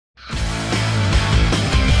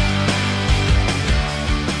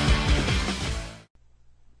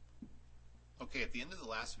at the end of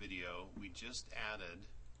the last video, we just added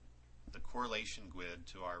the correlation grid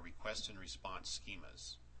to our request and response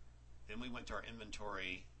schemas. Then we went to our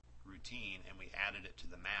inventory routine and we added it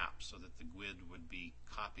to the map so that the grid would be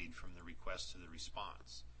copied from the request to the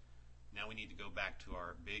response. Now we need to go back to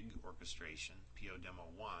our big orchestration, PO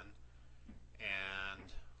Demo 1,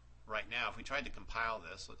 and right now if we tried to compile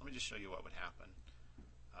this, let me just show you what would happen.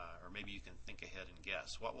 Or maybe you can think ahead and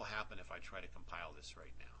guess. What will happen if I try to compile this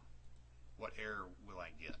right now? What error will I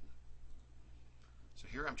get? So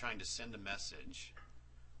here I'm trying to send a message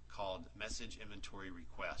called message inventory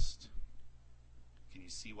request. Can you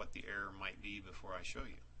see what the error might be before I show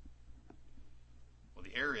you? Well,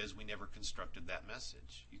 the error is we never constructed that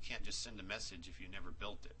message. You can't just send a message if you never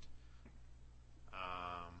built it.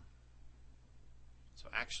 So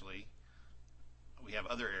actually, we have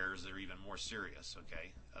other errors that are even more serious,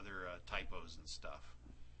 okay? Other typos and stuff.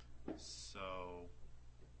 So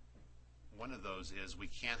one of those is we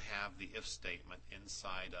can't have the if statement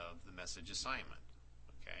inside of the message assignment,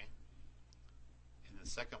 okay? And the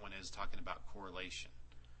second one is talking about correlation,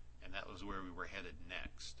 and that was where we were headed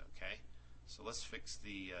next, okay? So let's fix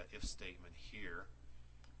the if statement here.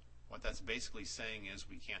 What that's basically saying is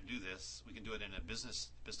we can't do this. We can do it in a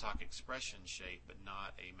BizTalk expression shape, but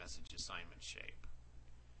not a message assignment shape,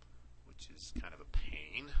 which is kind of a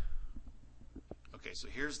pain. Okay, so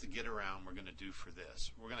here's the get around we're going to do for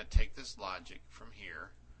this. We're going to take this logic from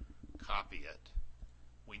here, copy it.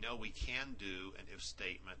 We know we can do an if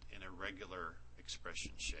statement in a regular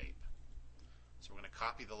expression shape. So we're going to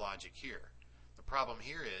copy the logic here. The problem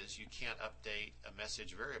here is you can't update a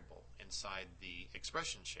message variable inside the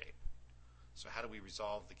expression shape. So how do we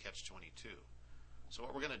resolve the catch-22? So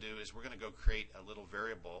what we're going to do is we're going to go create a little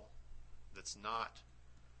variable that's not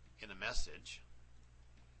in a message,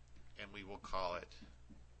 and we will call it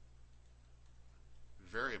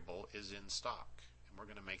variable is in stock, and we're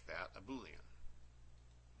going to make that a Boolean.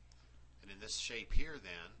 And in this shape here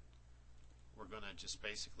then, we're going to just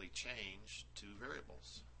basically change two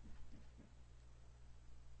variables.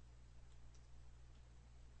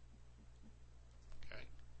 Okay,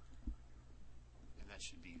 and that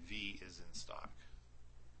should be V is in stock.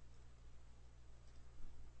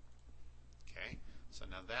 Okay, so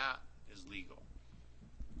now that is legal.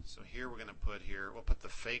 So here we're going to put here, we'll put the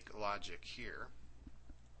fake logic here,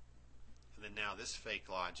 and then now this fake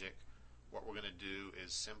logic, what we're going to do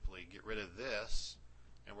is simply get rid of this,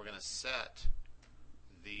 and we're going to set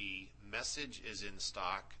the message is in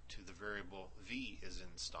stock to the variable V is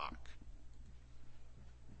in stock,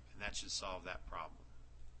 and that should solve that problem.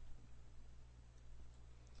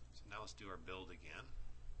 So now let's do our build again.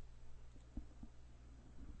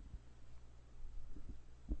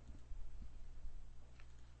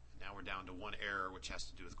 Now we're down to one error, which has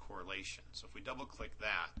to do with correlation. So if we double click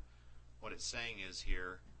that, what it's saying is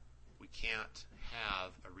here we can't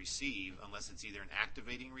have a receive unless it's either an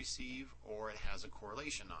activating receive or it has a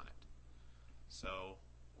correlation on it. So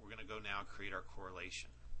we're going to go now create our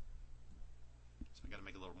correlation. So I've got to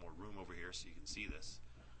make a little more room over here so you can see this.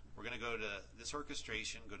 We're going to go to this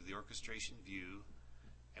orchestration, go to the orchestration view,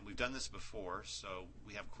 and we've done this before. So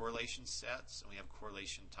we have correlation sets and we have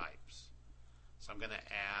correlation types. So I'm going to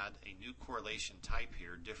add a new correlation type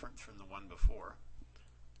here, different from the one before.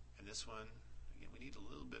 And this one, again, we need a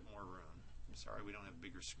little bit more room. I'm sorry we don't have a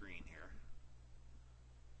bigger screen here.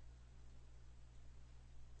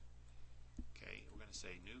 Okay, we're going to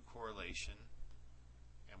say new correlation,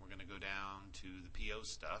 and we're going to go down to the PO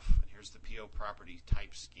stuff, and here's the PO property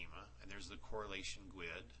type schema, and there's the correlation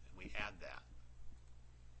grid, and we add that.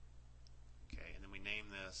 Okay, and then we name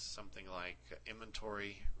this something like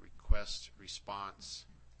inventory request response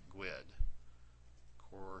grid,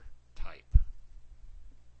 core type.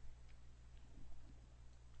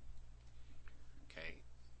 Okay,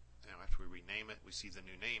 now after we rename it, we see the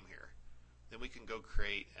new name here. Then we can go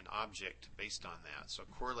create an object based on that. So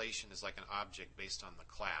correlation is like an object based on the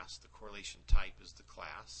class. The correlation type is the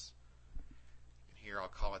class. And here I'll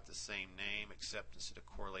call it the same name, except instead of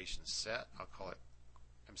correlation set, I'll call it,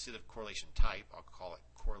 instead of correlation type, I'll call it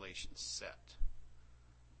correlation set.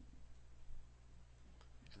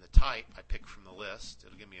 And the type I pick from the list.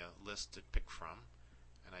 It'll give me a list to pick from,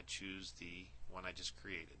 and I choose the one I just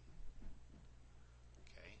created.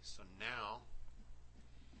 Okay, so now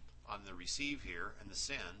on the receive here and the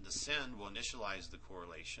send will initialize the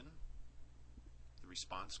correlation, the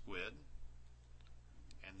response grid,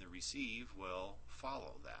 and the receive will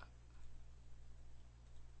follow that.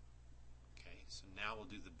 Okay, so now we'll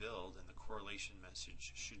do the build, and the correlation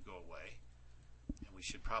message should go away, and we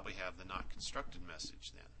should probably have the not constructed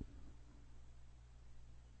message then.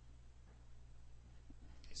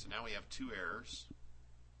 Okay, so now we have two errors.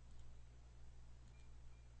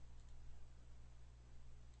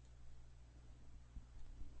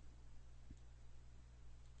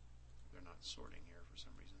 They're not sorting here for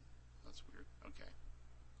some reason. That's weird. Okay.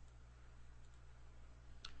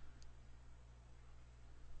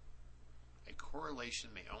 A correlation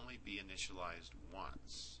may only be initialized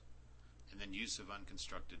once, and then use of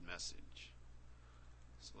unconstructed message.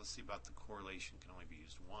 So let's see about the correlation can only be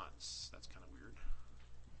used once. That's kind of weird.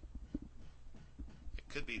 It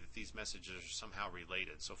could be that these messages are somehow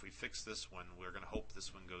related. So if we fix this one, we're going to hope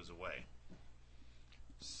this one goes away.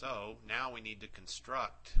 So now we need to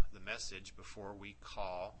construct the message before we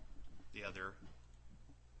call the other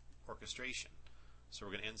orchestration. So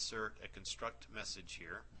we're going to insert a construct message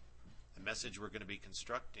here. The message we're going to be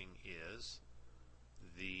constructing is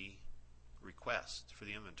the request for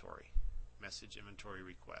the inventory. Message inventory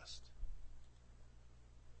request.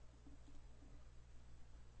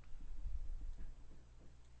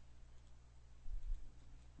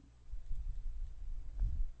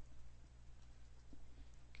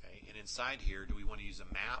 Okay, and inside here, do we want to use a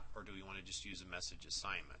map or do we want to just use a message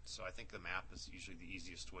assignment? So I think the map is usually the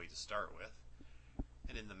easiest way to start with.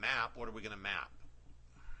 And in the map, what are we going to map?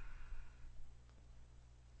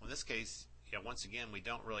 Well, in this case, yeah, once again, we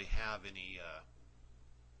don't really have any,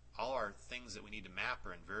 all our things that we need to map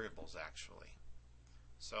are in variables actually.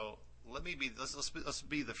 So let's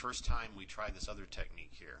be the first time we try this other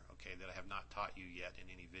technique here, okay, that I have not taught you yet in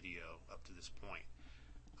any video up to this point.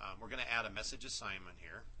 We're going to add a message assignment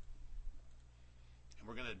here, and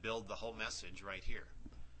we're going to build the whole message right here.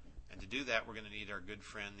 And to do that, we're going to need our good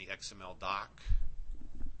friend, the XML doc.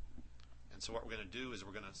 And so what we're going to do is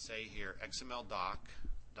we're going to say here, XML doc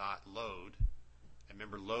dot load, and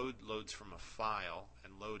remember loads from a file,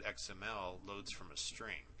 and load XML loads from a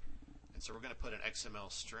string. And so we're going to put an XML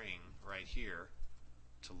string right here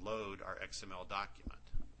to load our XML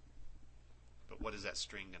document. But what is that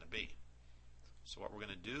string going to be? So what we're going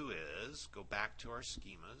to do is go back to our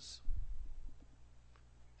schemas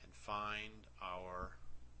and find our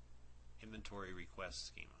inventory request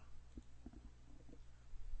schema.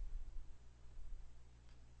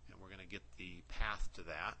 We're going to get the path to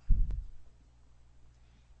that.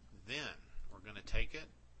 Then we're going to take it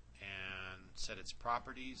and set its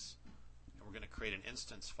properties, and we're going to create an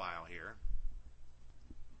instance file here.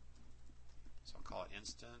 So I'll call it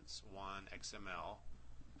instance1xml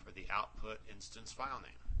for the output instance file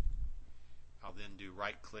name. I'll then do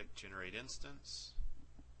right click generate instance,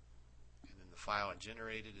 and then the file it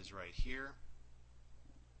generated is right here.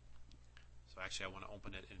 So actually I want to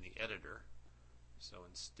open it in the editor. So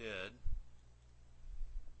instead,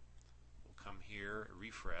 we'll come here,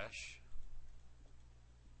 refresh,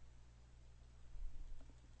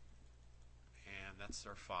 and that's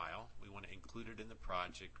our file. We want to include it in the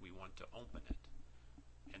project. We want to open it.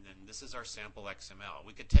 And then this is our sample XML.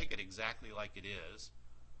 We could take it exactly like it is,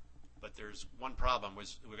 but there's one problem,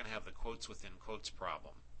 which we're going to have the quotes within quotes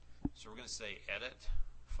problem. So we're going to say edit,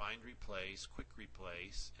 find replace, quick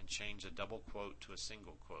replace, and change a double quote to a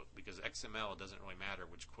single quote, because XML doesn't really matter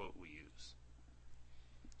which quote we use.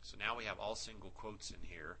 So now we have all single quotes in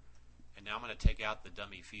here, and now I'm going to take out the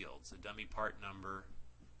dummy fields, the dummy part number,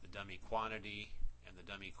 the dummy quantity, and the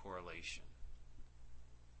dummy correlation.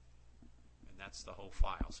 And that's the whole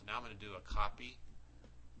file. So now I'm going to do a copy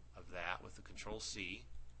of that with the Control-C.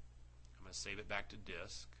 I'm going to save it back to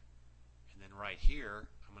disk, and then right here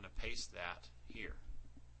I'm going to paste that here.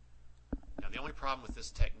 Now the only problem with this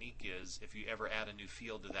technique is if you ever add a new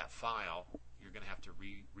field to that file, you're going to have to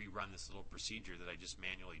rerun this little procedure that I just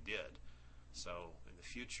manually did. So in the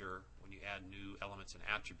future, when you add new elements and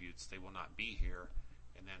attributes, they will not be here,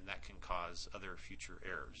 and then that can cause other future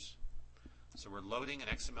errors. So we're loading an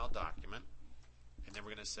XML document, and then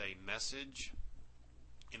we're going to say message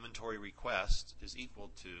inventory request is equal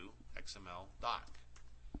to XML doc.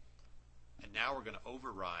 And now we're going to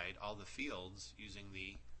override all the fields using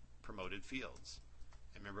the promoted fields.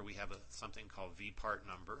 And remember, we have something called vPart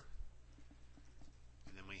number,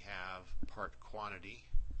 and then we have part quantity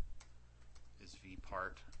is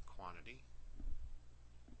vPart quantity.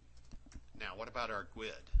 Now what about our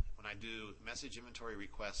GUID? When I do message inventory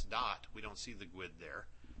request dot, we don't see the GUID there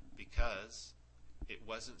because it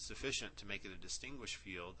wasn't sufficient to make it a distinguished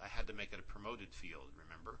field. I had to make it a promoted field,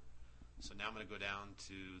 remember? So now I'm going to go down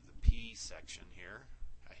to the P section here.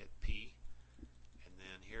 I hit P, and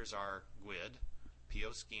then here's our GUID,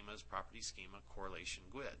 PO schemas, property schema, correlation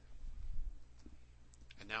GUID.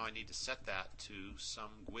 And now I need to set that to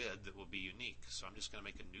some GUID that will be unique. So I'm just going to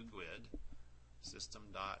make a new GUID,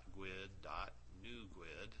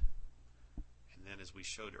 system.GUID.newGUID, and And then as we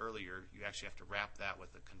showed earlier, you actually have to wrap that with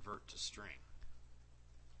a convert to string.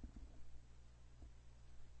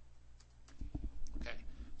 Okay,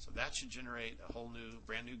 so that should generate a whole new,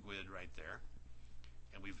 brand new GUID right there.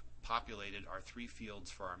 And we've populated our 3 fields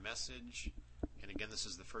for our message. And again, this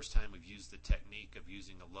is the first time we've used the technique of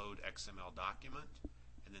using a load XML document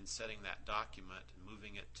and then setting that document and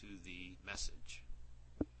moving it to the message.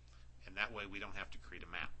 And that way we don't have to create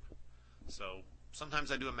a map. So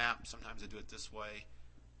sometimes I do a map, sometimes I do it this way.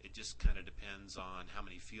 It just kind of depends on how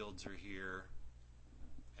many fields are here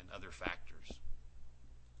and other factors.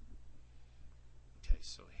 Okay,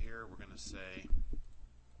 so here we're going to say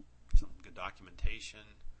some good documentation,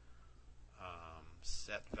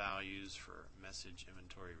 set values for message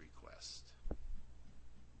inventory request.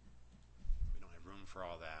 We don't have room for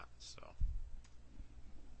all that, so.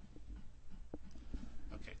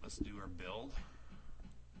 Okay, let's do our build.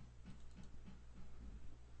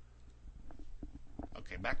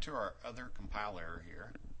 Okay, back to our other compile error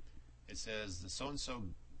here. It says the so-and-so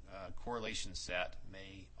correlation set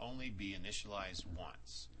may only be initialized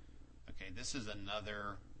once. Okay, this is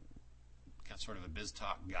another kind of sort of a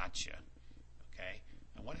BizTalk gotcha. Okay,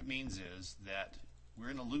 and what it means is that we're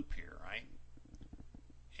in a loop here, right?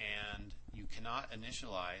 And you cannot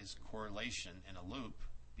initialize correlation in a loop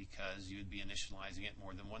because you'd be initializing it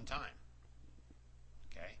more than one time.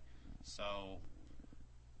 Okay, so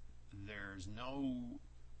there's no,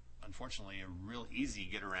 unfortunately, a real easy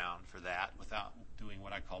get around for that without doing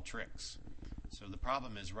what I call tricks. So the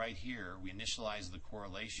problem is right here, we initialize the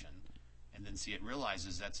correlation, and then see it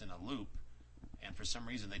realizes that's in a loop, and for some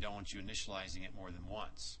reason they don't want you initializing it more than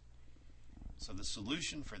once. So the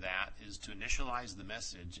solution for that is to initialize the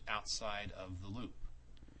message outside of the loop.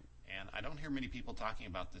 And I don't hear many people talking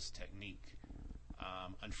about this technique.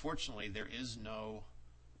 Unfortunately, there is no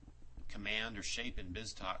command or shape in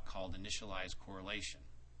BizTalk called Initialized Correlation.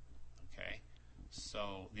 Okay,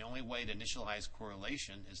 so the only way to initialize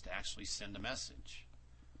correlation is to actually send a message.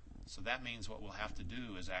 So that means what we'll have to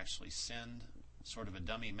do is actually send sort of a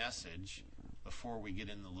dummy message before we get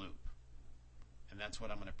in the loop. And that's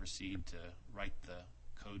what I'm going to proceed to write the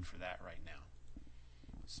code for that right now.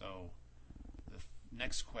 So the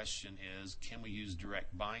next question is, can we use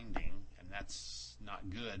direct binding? And that's not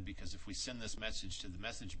good, because if we send this message to the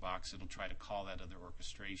message box, it'll try to call that other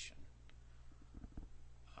orchestration.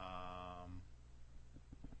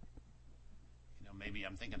 You know, maybe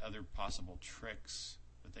I'm thinking other possible tricks,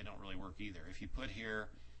 but they don't really work either. If you put here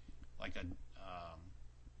like a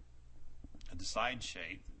decide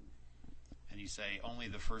shape, and you say only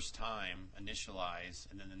the first time initialize,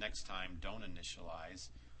 and then the next time don't initialize,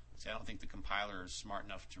 see, I don't think the compiler is smart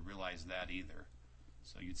enough to realize that either.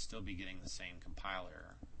 So you'd still be getting the same compile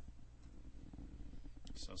error.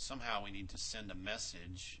 So somehow we need to send a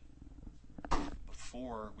message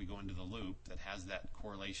before we go into the loop that has that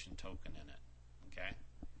correlation token in it. Okay?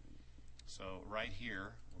 So right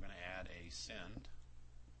here, we're going to add a send,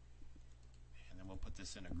 and then we'll put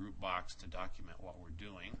this in a group box to document what we're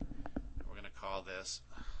doing. And we're going to call this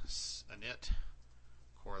init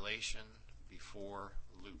correlation before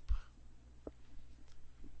loop.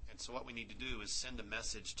 And so what we need to do is send a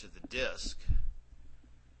message to the disk,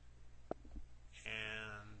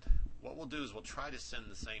 and what we'll do is we'll try to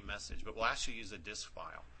send the same message, but we'll actually use a disk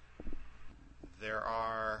file. There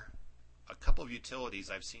are a couple of utilities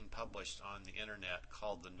I've seen published on the internet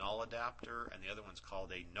called the null adapter, and the other one's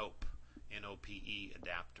called a NOPE, N-O-P-E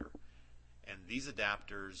adapter. And these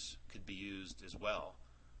adapters could be used as well,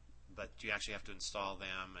 but you actually have to install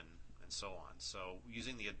them and so on. So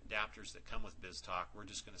using the adapters that come with BizTalk, we're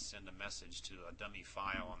just going to send a message to a dummy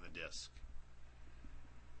file on the disk.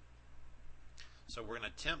 So we're going to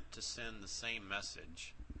attempt to send the same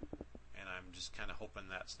message, and I'm just kind of hoping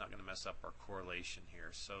that's not going to mess up our correlation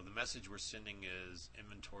here. So the message we're sending is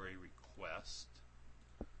inventory request.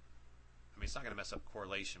 I mean, it's not going to mess up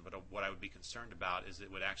correlation, but what I would be concerned about is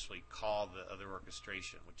it would actually call the other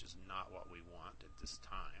orchestration, which is not what we want at this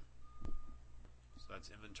time. So that's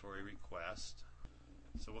inventory request.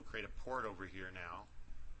 So we'll create a port over here now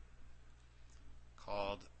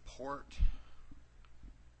called port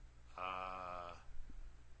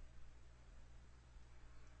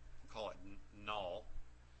we'll call it null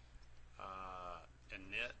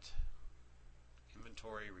init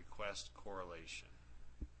inventory request correlation.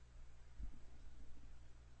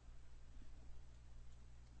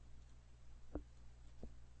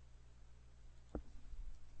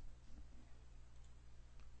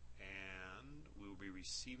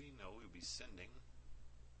 Receiving, no, we'll be sending,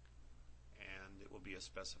 and it will be a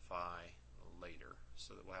specify later,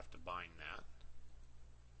 so that we'll have to bind that.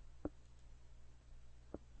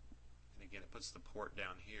 And again, again, it puts the port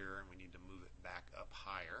down here, and we need to move it back up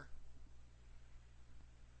higher.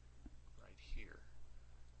 Right here.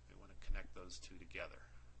 We want to connect those two together.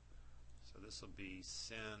 So this will be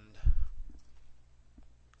send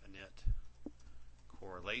init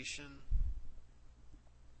correlation.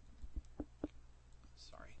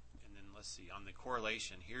 Sorry. And then let's see, on the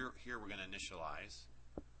correlation, here we're going to initialize.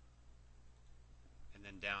 And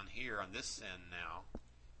then down here on this send now,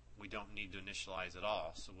 we don't need to initialize at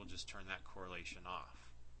all, so we'll just turn that correlation off.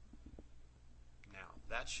 Now,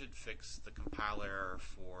 that should fix the compile error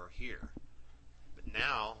for here. But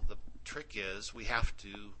now, the trick is we have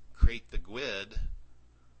to create the GUID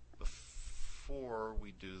before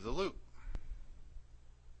we do the loop.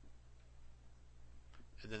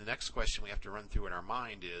 And then the next question we have to run through in our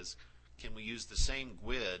mind is, can we use the same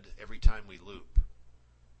GUID every time we loop?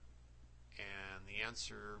 And the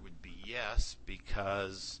answer would be yes,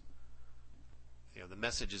 because the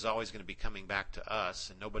message is always going to be coming back to us,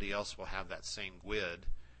 and nobody else will have that same GUID,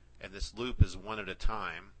 and this loop is one at a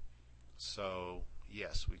time. So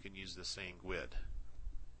yes, we can use the same GUID.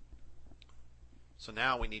 So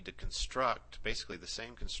now we need to construct basically the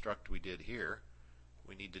same construct we did here.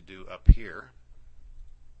 We need to do up here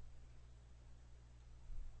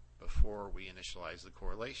before we initialize the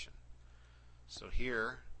correlation. So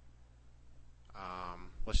here,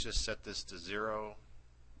 let's just set this to 0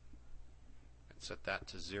 and set that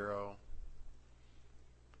to 0.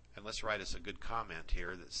 And let's write us a good comment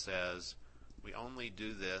here that says we only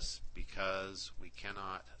do this because we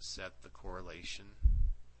cannot set the correlation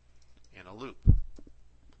in a loop.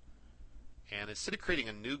 And instead of creating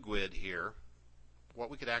a new GUID here, what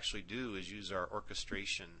we could actually do is use our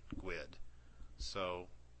orchestration GUID. So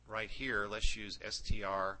right here, let's use str,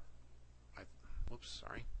 I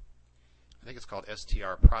think it's called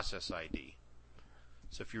str process ID.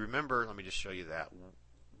 So if you remember, let me just show you that.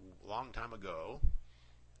 A long time ago,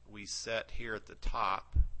 we set here at the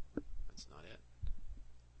top, that's not it.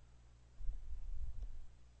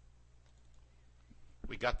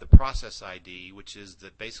 We got the process ID, which is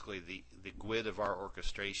basically the GUID of our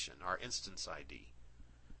orchestration, our instance ID.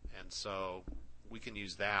 And so we can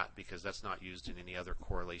use that because that's not used in any other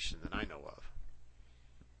correlation that I know of.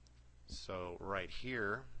 So right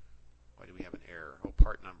here, why do we have an error? Oh,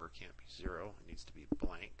 part number can't be 0. It needs to be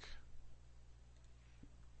blank.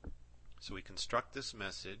 So we construct this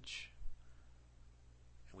message,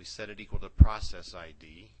 and we set it equal to process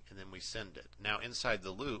ID, and then we send it. Now inside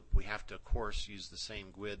the loop, we have to, of course, use the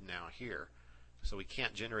same GUID now here. So we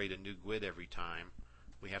can't generate a new GUID every time.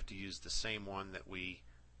 We have to use the same one that we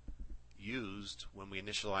used when we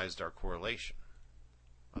initialized our correlation.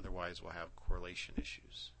 Otherwise, we'll have correlation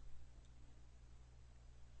issues.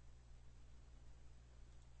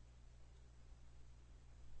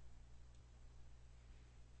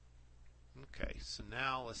 Okay, so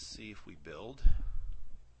now let's see if we build.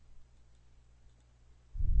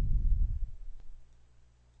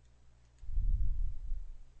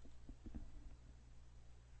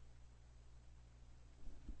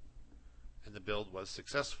 And the build was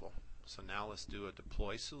successful. So now let's do a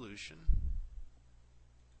deploy solution.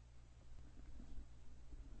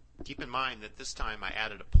 Keep in mind that this time I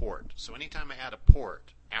added a port. So anytime I add a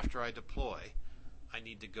port after I deploy, I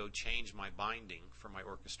need to go change my binding for my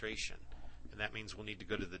orchestration. And that means we'll need to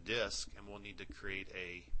go to the disk and we'll need to create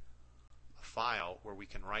a file where we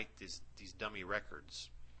can write these dummy records.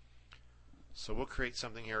 So we'll create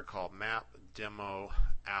something here called map demo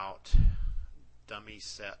out dummy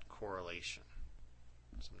set correlation.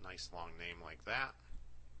 Some nice long name like that.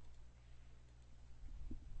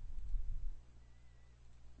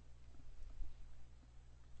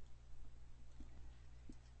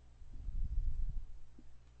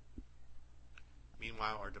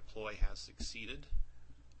 Meanwhile, our deploy has succeeded.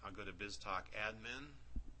 I'll go to BizTalk admin,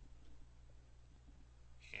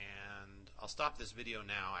 and I'll stop this video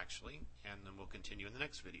now actually, and then we'll continue in the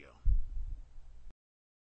next video.